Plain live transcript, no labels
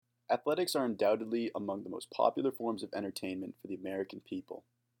Athletics are undoubtedly among the most popular forms of entertainment for the American people,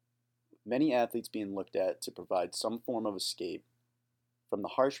 with many athletes being looked at to provide some form of escape from the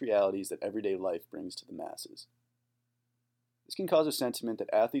harsh realities that everyday life brings to the masses. This can cause a sentiment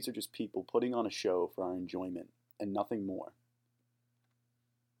that athletes are just people putting on a show for our enjoyment and nothing more.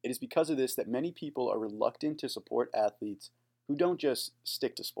 It is because of this that many people are reluctant to support athletes who don't just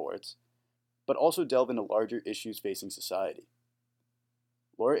stick to sports, but also delve into larger issues facing society.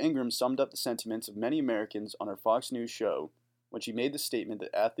 Laura Ingraham summed up the sentiments of many Americans on her Fox News show when she made the statement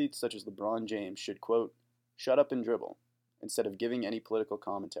that athletes such as LeBron James should, quote, shut up and dribble, instead of giving any political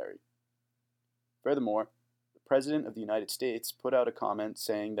commentary. Furthermore, the President of the United States put out a comment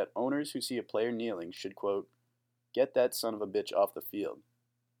saying that owners who see a player kneeling should, quote, get that son of a bitch off the field.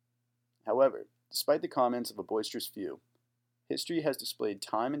 However, despite the comments of a boisterous few, history has displayed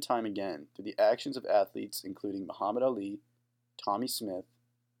time and time again through the actions of athletes including Muhammad Ali, Tommy Smith,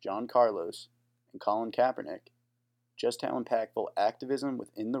 John Carlos, and Colin Kaepernick, just how impactful activism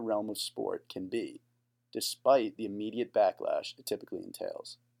within the realm of sport can be, despite the immediate backlash it typically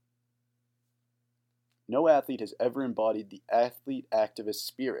entails. No athlete has ever embodied the athlete activist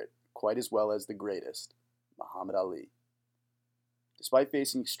spirit quite as well as the greatest, Muhammad Ali. Despite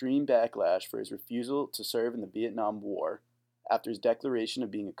facing extreme backlash for his refusal to serve in the Vietnam War after his declaration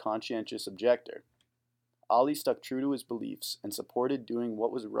of being a conscientious objector, Ali stuck true to his beliefs and supported doing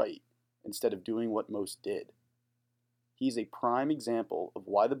what was right instead of doing what most did. He is a prime example of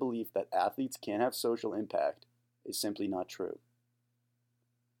why the belief that athletes can't have social impact is simply not true.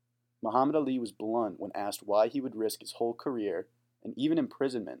 Muhammad Ali was blunt when asked why he would risk his whole career and even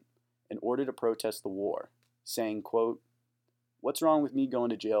imprisonment in order to protest the war, saying, quote, what's wrong with me going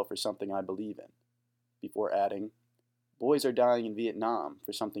to jail for something I believe in? Before adding, boys are dying in Vietnam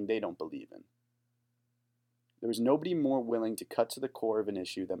for something they don't believe in. There was nobody more willing to cut to the core of an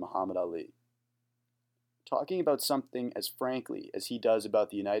issue than Muhammad Ali. Talking about something as frankly as he does about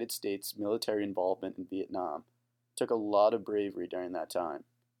the United States' military involvement in Vietnam took a lot of bravery during that time.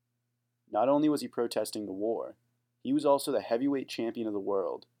 Not only was he protesting the war, he was also the heavyweight champion of the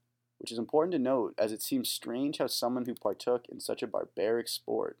world, which is important to note as it seems strange how someone who partook in such a barbaric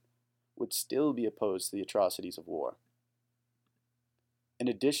sport would still be opposed to the atrocities of war. In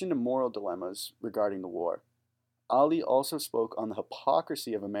addition to moral dilemmas regarding the war, Ali also spoke on the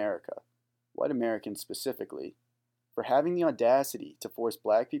hypocrisy of America, white Americans specifically, for having the audacity to force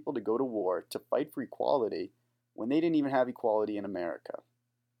black people to go to war to fight for equality when they didn't even have equality in America.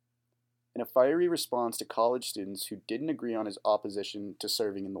 In a fiery response to college students who didn't agree on his opposition to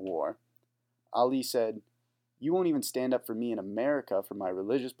serving in the war, Ali said, you won't even stand up for me in America for my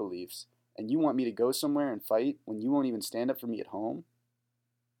religious beliefs, and you want me to go somewhere and fight when you won't even stand up for me at home?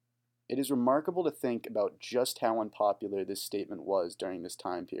 It is remarkable to think about just how unpopular this statement was during this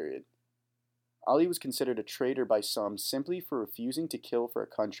time period. Ali was considered a traitor by some simply for refusing to kill for a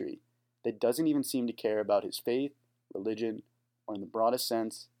country that doesn't even seem to care about his faith, religion, or in the broadest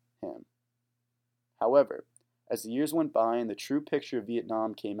sense, him. However, as the years went by and the true picture of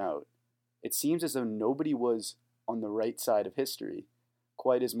Vietnam came out, it seems as though nobody was on the right side of history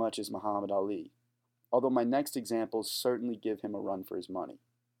quite as much as Muhammad Ali, although my next examples certainly give him a run for his money.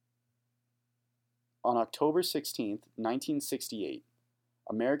 On October 16, 1968,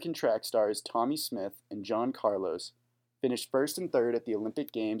 American track stars Tommy Smith and John Carlos finished first and third at the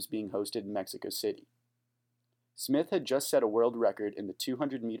Olympic Games being hosted in Mexico City. Smith had just set a world record in the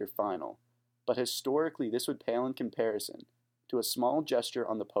 200-meter final, but historically this would pale in comparison to a small gesture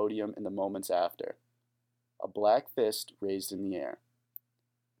on the podium in the moments after, a black fist raised in the air.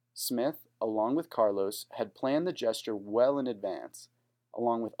 Smith, along with Carlos, had planned the gesture well in advance,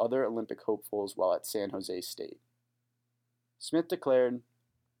 along with other Olympic hopefuls while at San Jose State. Smith declared,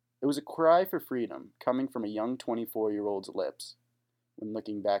 it was a cry for freedom coming from a young 24-year-old's lips, when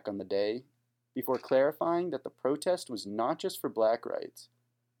looking back on the day, before clarifying that the protest was not just for black rights,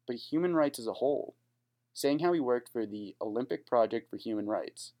 but human rights as a whole, saying how he worked for the Olympic Project for Human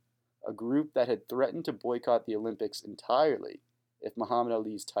Rights, a group that had threatened to boycott the Olympics entirely if Muhammad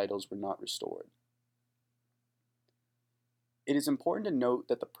Ali's titles were not restored. It is important to note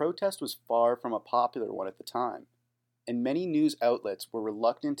that the protest was far from a popular one at the time, and many news outlets were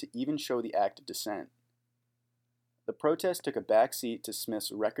reluctant to even show the act of dissent. The protest took a back seat to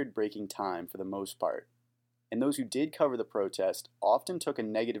Smith's record-breaking time for the most part, and those who did cover the protest often took a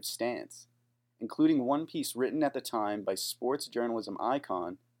negative stance, including one piece written at the time by sports journalism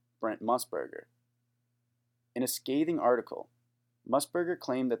icon Brent Musburger. In a scathing article, Musburger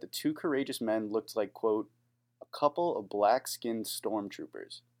claimed that the two courageous men looked like, quote, a couple of black-skinned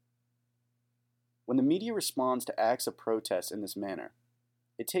stormtroopers. When the media responds to acts of protest in this manner,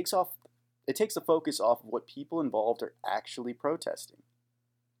 It takes the focus off of what people involved are actually protesting.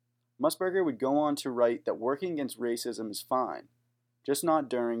 Musburger would go on to write that working against racism is fine, just not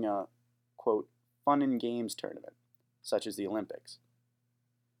during a, quote, fun and games tournament, such as the Olympics.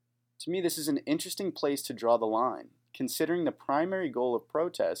 To me, this is an interesting place to draw the line, considering the primary goal of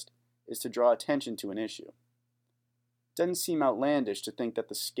protest is to draw attention to an issue. It doesn't seem outlandish to think that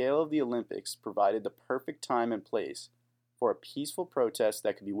the scale of the Olympics provided the perfect time and place for a peaceful protest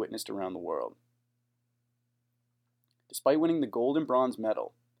that could be witnessed around the world. Despite winning the gold and bronze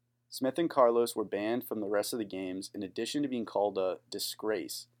medal, Smith and Carlos were banned from the rest of the games in addition to being called a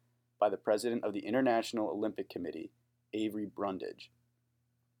disgrace by the president of the International Olympic Committee, Avery Brundage.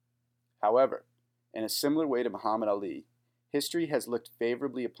 However, in a similar way to Muhammad Ali, history has looked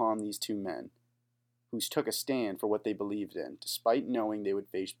favorably upon these two men, who took a stand for what they believed in, despite knowing they would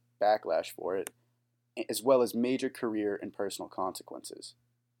face backlash for it, as well as major career and personal consequences.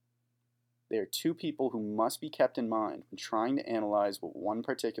 They are two people who must be kept in mind when trying to analyze what one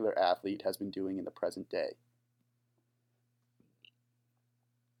particular athlete has been doing in the present day.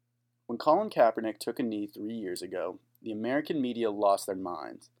 When Colin Kaepernick took a knee 3 years ago, the American media lost their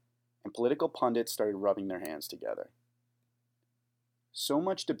minds, and political pundits started rubbing their hands together. So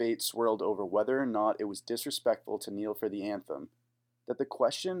much debate swirled over whether or not it was disrespectful to kneel for the anthem that the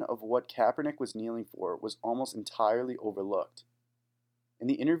question of what Kaepernick was kneeling for was almost entirely overlooked. In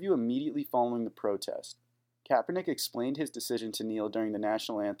the interview immediately following the protest, Kaepernick explained his decision to kneel during the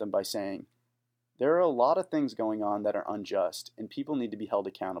national anthem by saying, "There are a lot of things going on that are unjust and people need to be held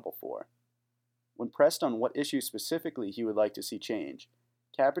accountable for." When pressed on what issues specifically he would like to see change,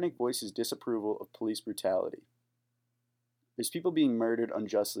 Kaepernick voiced his disapproval of police brutality. "There's people being murdered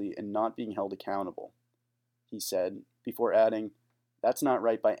unjustly and not being held accountable," he said, before adding, "That's not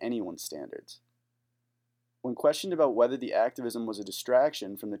right by anyone's standards." When questioned about whether the activism was a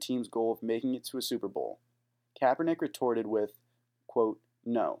distraction from the team's goal of making it to a Super Bowl, Kaepernick retorted with, quote,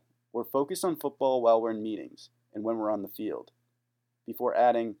 "No, we're focused on football while we're in meetings and when we're on the field," before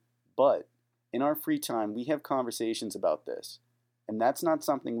adding, "But in our free time we have conversations about this, and that's not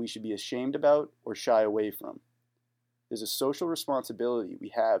something we should be ashamed about or shy away from. There's a social responsibility we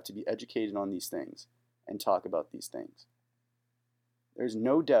have to be educated on these things and talk about these things." There's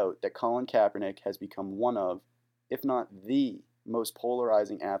no doubt that Colin Kaepernick has become one of, if not the, most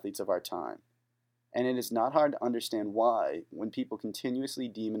polarizing athletes of our time, and it is not hard to understand why when people continuously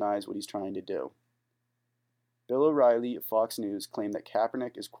demonize what he's trying to do. Bill O'Reilly of Fox News claimed that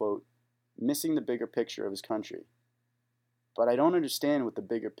Kaepernick is, quote, "missing the bigger picture of his country." But I don't understand what the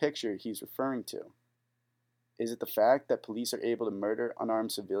bigger picture he's referring to. Is it the fact that police are able to murder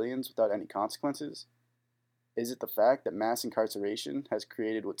unarmed civilians without any consequences? Is it the fact that mass incarceration has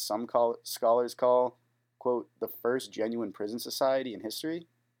created what some scholars call, quote, "the first genuine prison society in history"?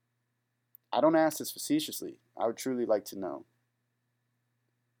 I don't ask this facetiously. I would truly like to know.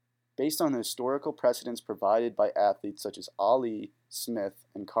 Based on the historical precedents provided by athletes such as Ali, Smith,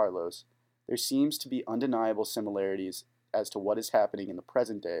 and Carlos, there seems to be undeniable similarities as to what is happening in the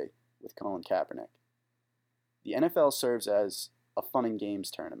present day with Colin Kaepernick. The NFL serves as a fun and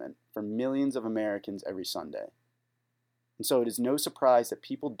games tournament for millions of Americans every Sunday. And so it is no surprise that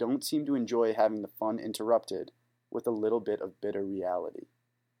people don't seem to enjoy having the fun interrupted with a little bit of bitter reality.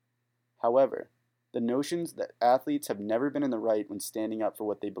 However, the notions that athletes have never been in the right when standing up for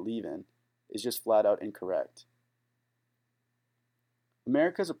what they believe in is just flat out incorrect.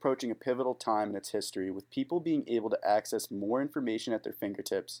 America is approaching a pivotal time in its history with people being able to access more information at their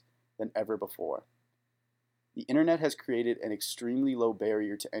fingertips than ever before. The internet has created an extremely low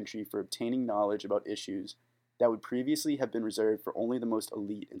barrier to entry for obtaining knowledge about issues that would previously have been reserved for only the most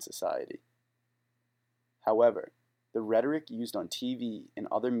elite in society. However, the rhetoric used on TV and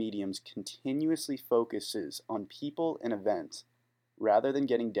other mediums continuously focuses on people and events rather than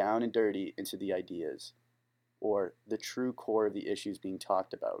getting down and dirty into the ideas, or the true core of the issues being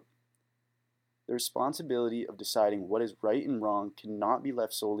talked about. The responsibility of deciding what is right and wrong cannot be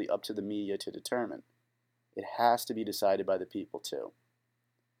left solely up to the media to determine. It has to be decided by the people too.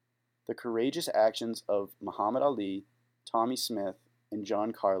 The courageous actions of Muhammad Ali, Tommy Smith, and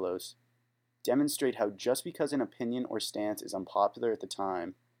John Carlos demonstrate how just because an opinion or stance is unpopular at the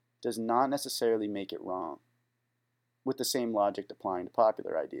time does not necessarily make it wrong, with the same logic applying to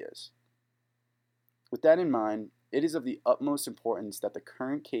popular ideas. With that in mind, it is of the utmost importance that the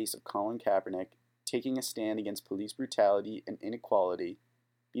current case of Colin Kaepernick taking a stand against police brutality and inequality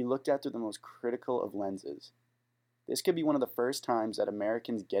be looked at through the most critical of lenses. This could be one of the first times that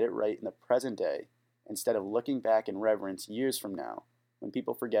Americans get it right in the present day instead of looking back in reverence years from now when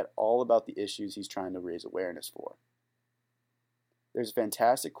people forget all about the issues he's trying to raise awareness for. There's a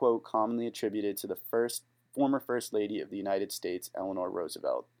fantastic quote commonly attributed to the former First Lady of the United States, Eleanor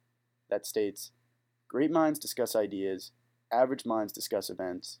Roosevelt, that states, "Great minds discuss ideas, average minds discuss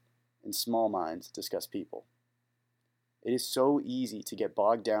events, and small minds discuss people." It is so easy to get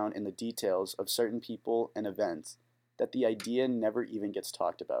bogged down in the details of certain people and events that the idea never even gets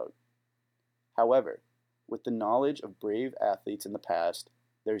talked about. However, with the knowledge of brave athletes in the past,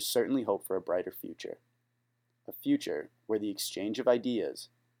 there is certainly hope for a brighter future. A future where the exchange of ideas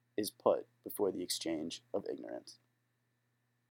is put before the exchange of ignorance.